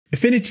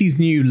Affinity's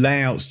new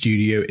Layout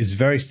Studio is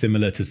very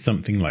similar to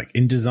something like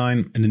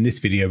InDesign, and in this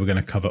video we're going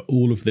to cover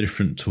all of the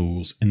different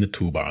tools in the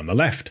toolbar on the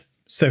left.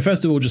 So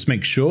first of all, just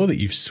make sure that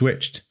you've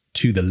switched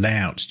to the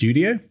Layout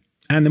Studio,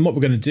 and then what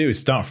we're going to do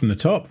is start from the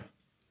top.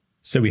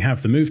 So we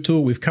have the Move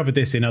tool. We've covered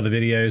this in other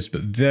videos,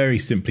 but very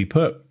simply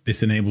put,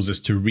 this enables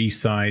us to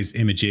resize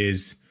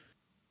images,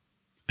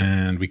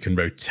 and we can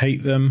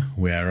rotate them.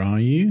 Where are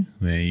you?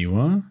 There you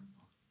are.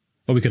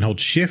 Or we can hold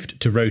Shift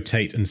to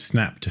rotate and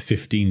snap to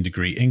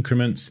 15-degree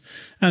increments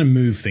and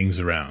move things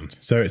around.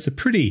 So it's a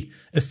pretty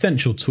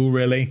essential tool,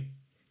 really.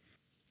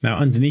 Now,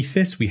 underneath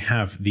this, we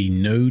have the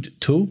Node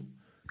tool.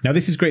 Now,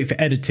 this is great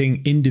for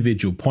editing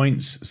individual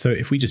points. So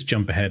if we just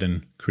jump ahead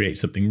and create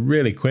something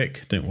really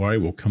quick, don't worry,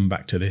 we'll come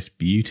back to this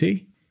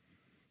beauty.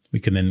 We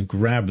can then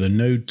grab the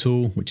Node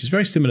tool, which is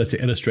very similar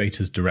to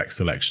Illustrator's Direct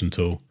Selection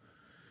tool.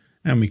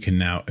 And we can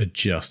now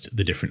adjust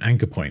the different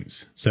anchor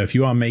points. So if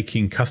you are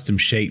making custom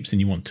shapes and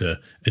you want to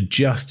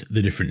adjust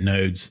the different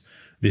nodes,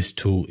 this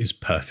tool is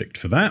perfect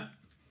for that.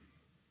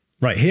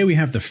 Right here we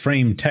have the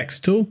Frame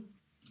Text tool.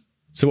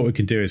 So what we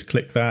can do is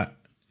click that,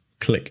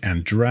 click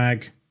and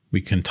drag.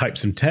 We can type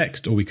some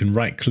text, or we can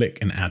right click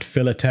and add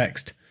filler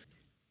text.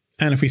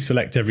 And if we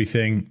select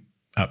everything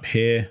up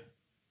here,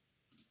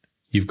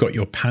 you've got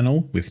your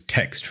panel with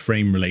text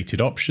frame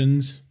related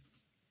options.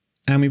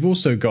 And we've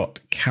also got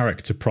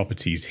character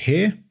properties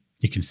here.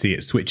 You can see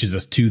it switches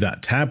us to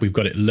that tab. We've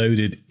got it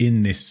loaded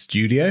in this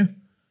studio.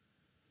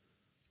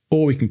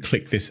 Or we can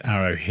click this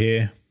arrow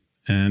here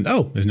and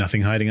oh, there's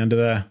nothing hiding under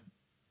there.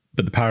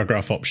 But the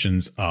paragraph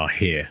options are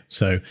here.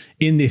 So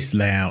in this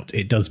layout,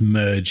 it does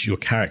merge your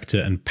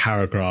character and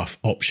paragraph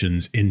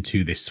options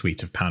into this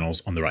suite of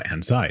panels on the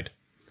right-hand side.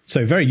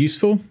 So very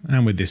useful.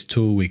 And with this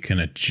tool, we can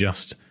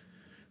adjust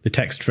the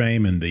text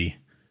frame, and the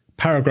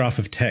paragraph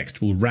of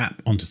text will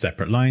wrap onto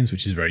separate lines,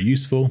 which is very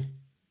useful.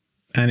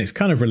 And it's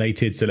kind of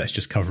related, so let's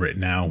just cover it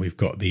now. We've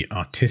got the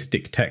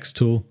Artistic Text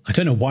tool. I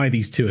don't know why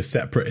these two are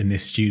separate in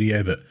this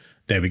studio, but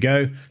there we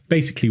go.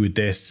 Basically with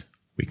this,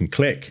 we can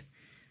click,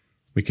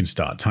 we can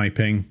start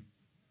typing,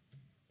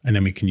 and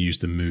then we can use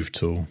the Move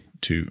tool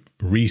to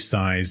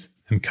resize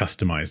and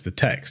customize the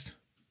text.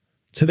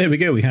 So there we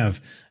go, we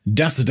have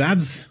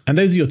dads, and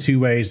those are your two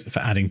ways for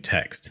adding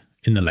text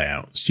in the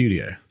Layout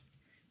Studio.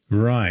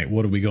 Right,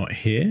 what have we got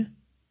here?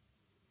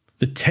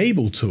 The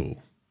Table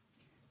tool.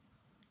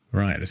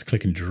 Right, let's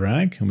click and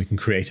drag and we can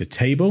create a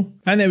table.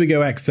 And there we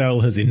go,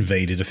 Excel has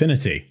invaded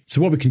Affinity. So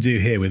what we can do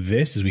here with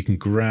this is we can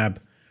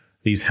grab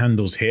these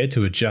handles here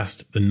to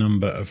adjust the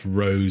number of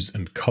rows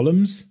and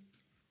columns.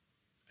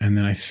 And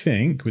then I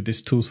think with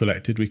this tool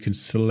selected, we can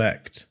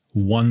select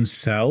one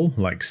cell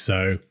like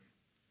so.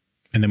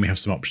 And then we have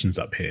some options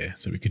up here.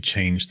 So we could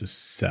change the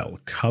cell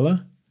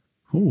color.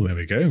 Oh, there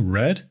we go,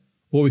 red.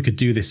 Or we could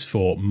do this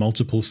for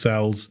multiple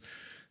cells.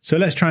 So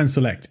let's try and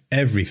select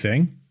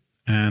everything.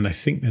 And I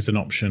think there's an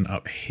option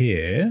up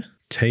here.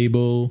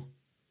 Table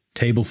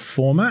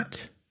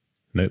format.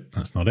 Nope,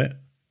 that's not it.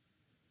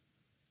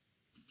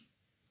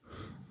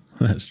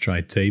 Let's try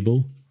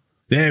table.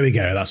 There we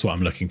go, that's what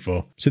I'm looking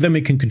for. So then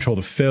we can control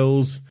the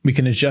fills. We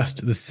can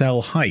adjust the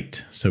cell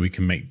height. So we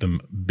can make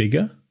them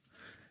bigger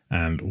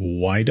and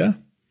wider.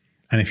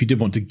 And if you did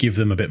want to give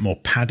them a bit more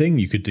padding,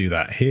 you could do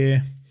that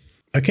here.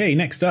 Okay,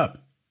 next up.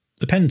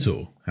 The pen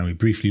tool, and we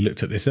briefly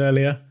looked at this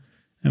earlier,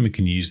 and we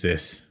can use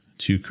this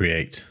to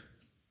create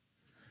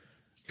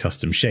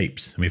custom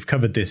shapes. And we've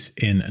covered this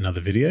in another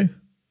video,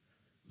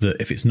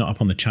 that if it's not up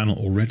on the channel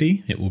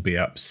already, it will be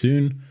up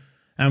soon.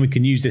 And we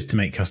can use this to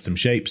make custom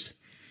shapes,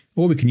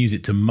 or we can use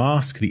it to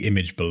mask the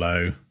image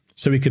below.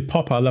 So we could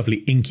pop our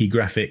lovely inky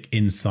graphic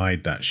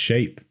inside that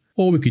shape,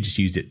 or we could just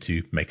use it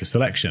to make a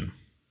selection,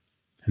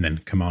 and then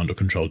Command or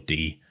Control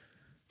D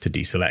to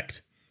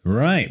deselect.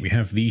 Right, we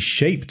have these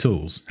shape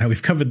tools. Now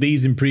we've covered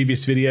these in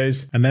previous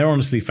videos and they're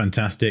honestly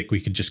fantastic. We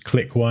can just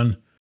click one.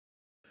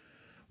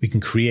 We can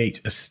create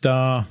a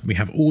star. We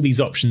have all these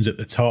options at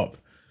the top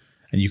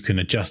and you can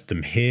adjust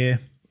them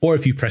here. Or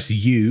if you press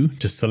U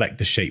to select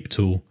the shape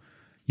tool,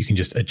 you can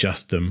just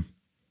adjust them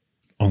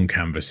on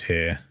canvas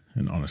here.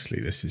 And honestly,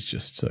 this is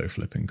just so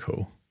flipping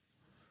cool.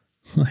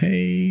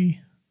 Hey.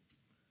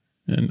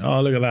 And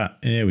oh, look at that.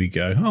 There we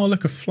go. Oh,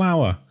 look, a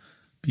flower.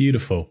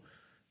 Beautiful.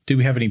 Do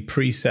we have any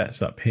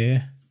presets up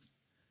here?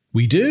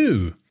 We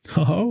do.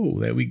 Oh,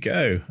 there we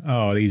go.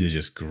 Oh, these are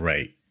just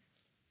great.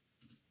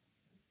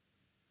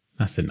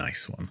 That's a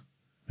nice one.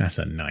 That's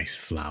a nice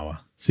flower.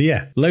 So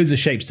yeah, loads of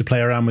shapes to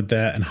play around with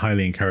there and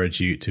highly encourage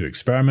you to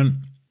experiment.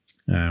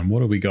 And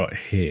what have we got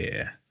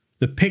here?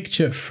 The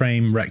Picture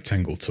Frame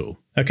Rectangle tool.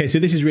 Okay, so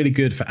this is really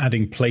good for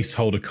adding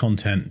placeholder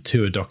content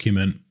to a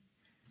document.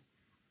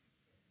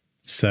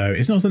 So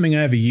it's not something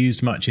I ever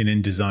used much in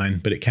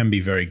InDesign, but it can be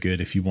very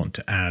good if you want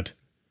to add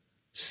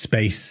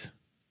space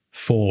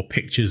for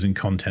pictures and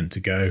content to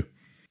go.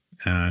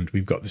 And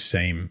we've got the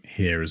same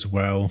here as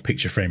well.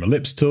 Picture Frame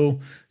Ellipse tool.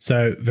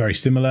 So very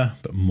similar,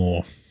 but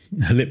more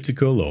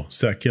elliptical or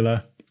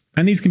circular.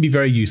 And these can be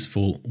very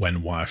useful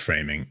when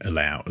wireframing a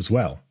layout as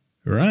well.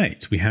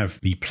 Right, we have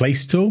the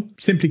place tool.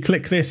 Simply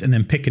click this and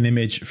then pick an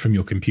image from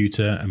your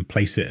computer and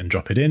place it and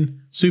drop it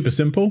in. Super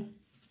simple.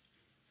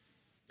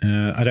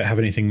 I don't have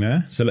anything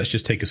there, so let's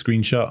just take a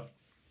screenshot.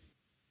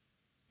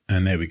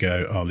 And there we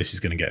go. Oh, this is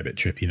going to get a bit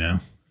trippy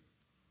now.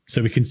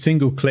 So we can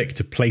single click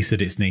to place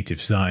it its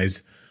native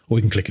size, or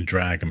we can click and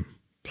drag and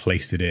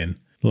place it in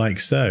like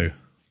so.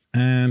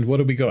 And what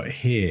have we got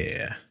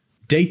here?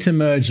 Data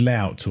merge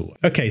layout tool.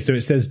 Okay, so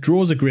it says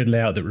draws a grid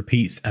layout that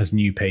repeats as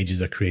new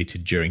pages are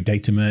created during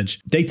data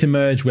merge. Data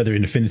merge, whether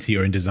in Affinity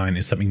or InDesign,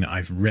 is something that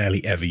I've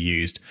rarely ever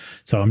used.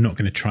 So I'm not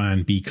going to try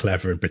and be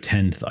clever and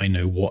pretend that I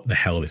know what the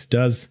hell this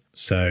does.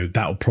 So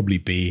that will probably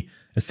be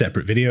a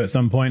separate video at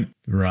some point.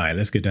 Right,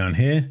 let's go down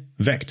here.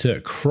 Vector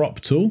crop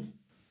tool.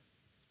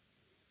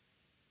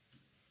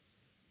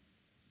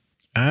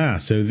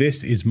 So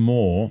this is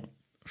more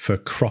for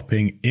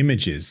cropping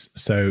images.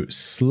 So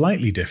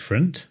slightly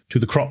different to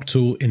the crop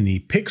tool in the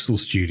Pixel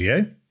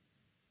Studio.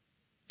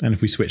 And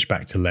if we switch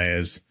back to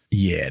layers,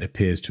 yeah, it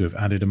appears to have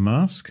added a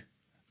mask,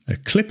 a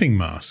clipping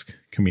mask.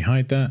 Can we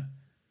hide that?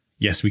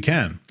 Yes, we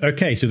can.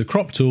 Okay, so the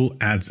crop tool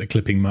adds a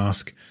clipping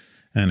mask.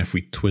 And if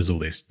we twizzle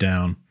this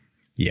down,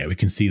 yeah, we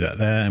can see that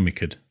there, and we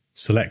could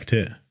select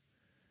it.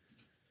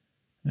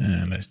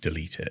 And let's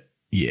delete it.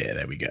 Yeah,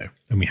 there we go.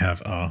 And we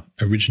have our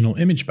original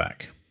image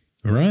back.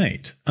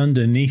 Right,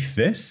 underneath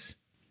this,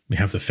 we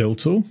have the fill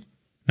tool.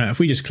 Now, if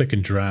we just click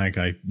and drag,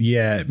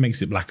 it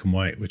makes it black and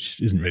white, which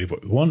isn't really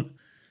what we want.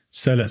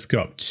 So let's go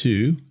up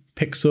to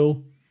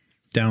Pixel,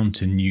 down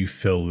to New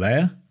Fill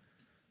Layer.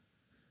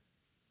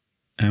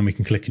 And we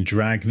can click and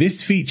drag.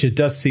 This feature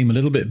does seem a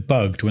little bit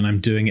bugged when I'm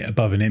doing it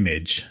above an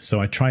image.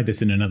 So I tried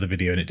this in another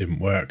video and it didn't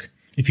work.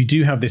 If you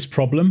do have this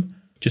problem,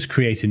 just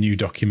create a new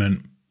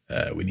document.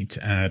 We need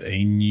to add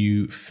a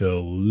new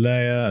fill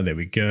layer. There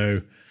we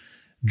go.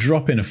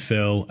 Drop in a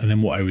fill, and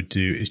then what I would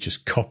do is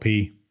just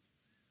copy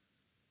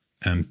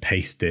and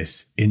paste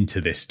this into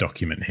this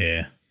document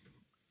here,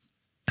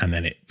 and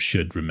then it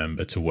should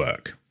remember to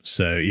work.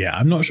 So yeah,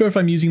 I'm not sure if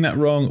I'm using that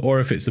wrong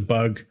or if it's a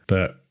bug,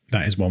 but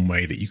that is one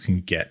way that you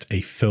can get a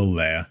fill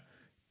layer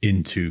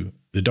into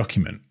the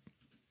document.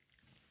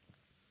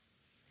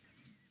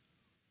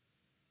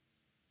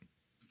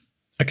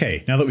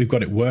 Okay, now that we've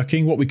got it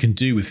working, what we can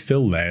do with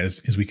fill layers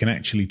is we can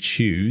actually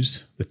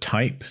choose the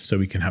type. So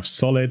we can have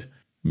solid,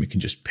 and we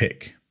can just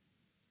pick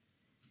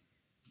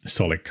a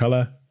solid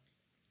color,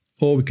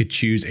 or we could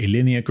choose a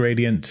linear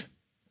gradient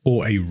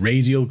or a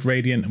radial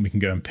gradient, and we can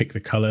go and pick the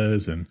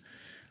colors. And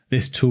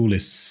this tool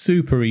is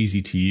super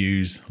easy to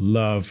use.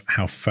 Love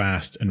how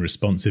fast and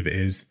responsive it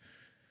is.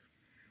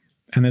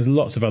 And there's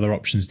lots of other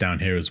options down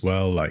here as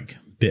well, like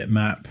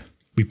bitmap.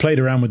 We played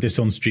around with this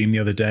on stream the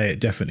other day. It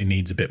definitely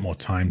needs a bit more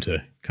time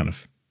to kind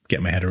of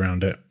get my head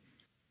around it.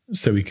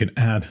 So we can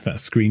add that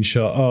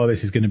screenshot. Oh,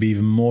 this is going to be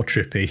even more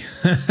trippy.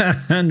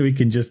 And we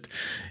can just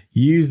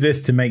use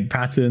this to make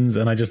patterns.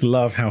 And I just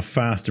love how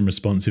fast and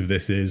responsive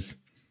this is.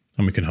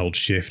 And we can hold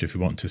shift if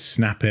we want to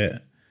snap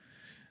it.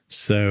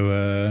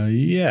 So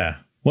yeah,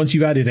 once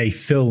you've added a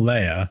fill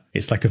layer,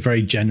 it's like a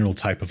very general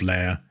type of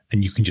layer,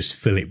 and you can just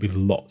fill it with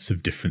lots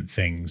of different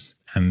things.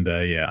 And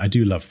yeah, I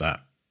do love that.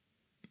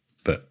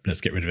 But let's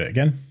get rid of it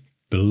again.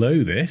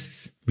 Below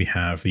this, we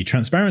have the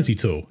transparency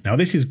tool. Now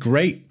this is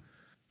great.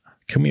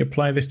 Can we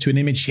apply this to an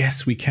image?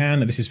 Yes, we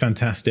can. This is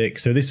fantastic.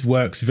 So this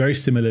works very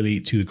similarly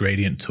to the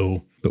gradient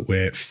tool, but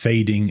we're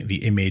fading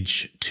the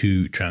image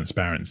to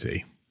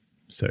transparency.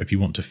 So if you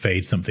want to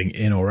fade something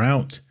in or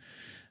out,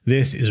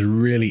 this is a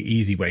really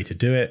easy way to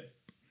do it.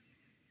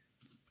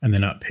 And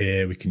then up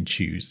here, we can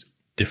choose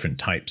different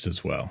types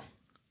as well.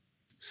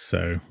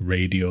 So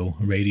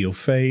radial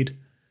fade.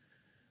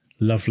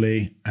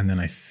 Lovely. And then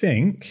I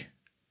think,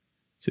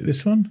 is it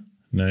this one?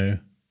 No.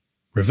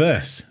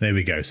 Reverse. There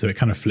we go. So it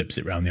kind of flips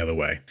it around the other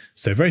way.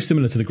 So very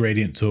similar to the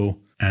gradient tool,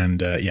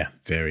 and yeah,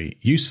 very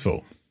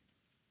useful.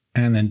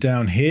 And then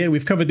down here,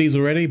 we've covered these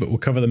already, but we'll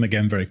cover them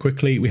again very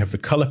quickly. We have the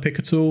color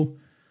picker tool.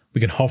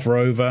 We can hover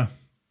over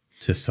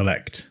to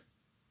select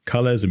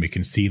colors, and we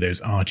can see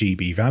those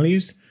RGB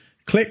values.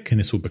 Click, and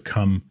this will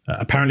become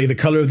apparently the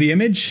color of the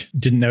image.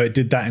 Didn't know it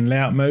did that in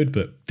layout mode,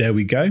 but there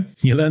we go.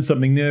 You learn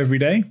something new every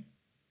day.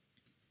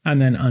 And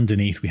then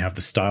underneath we have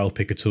the style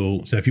picker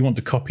tool. So if you want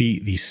to copy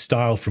the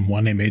style from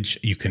one image,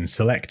 you can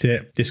select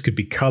it. This could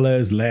be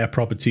colors, layer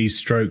properties,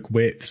 stroke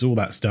widths, all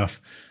that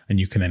stuff. And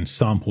you can then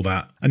sample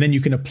that. And then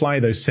you can apply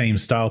those same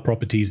style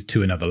properties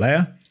to another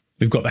layer.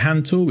 We've got the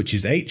hand tool, which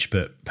is H,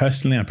 but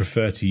personally I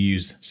prefer to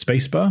use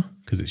spacebar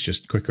because it's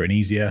just quicker and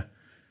easier.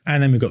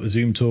 And then we've got the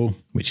zoom tool,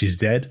 which is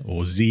Z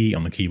or Z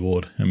on the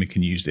keyboard. And we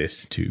can use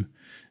this to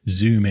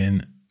zoom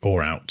in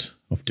or out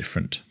of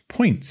different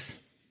points.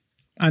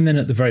 And then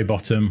at the very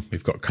bottom,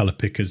 we've got color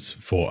pickers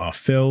for our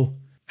fill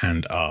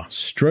and our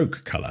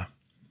stroke color.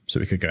 So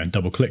we could go and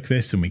double click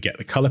this and we get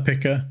the color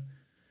picker.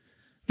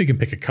 We can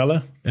pick a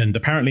color, and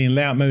apparently in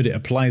layout mode, it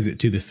applies it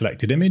to the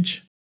selected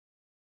image.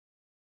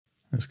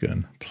 Let's go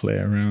and play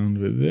around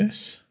with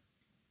this.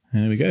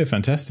 And there we go,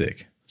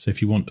 fantastic. So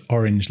if you want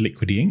orange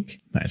liquidy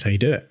ink, that's how you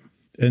do it.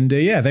 And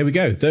yeah, there we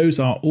go. Those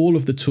are all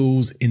of the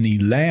tools in the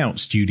Layout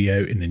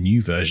Studio in the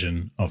new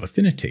version of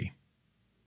Affinity.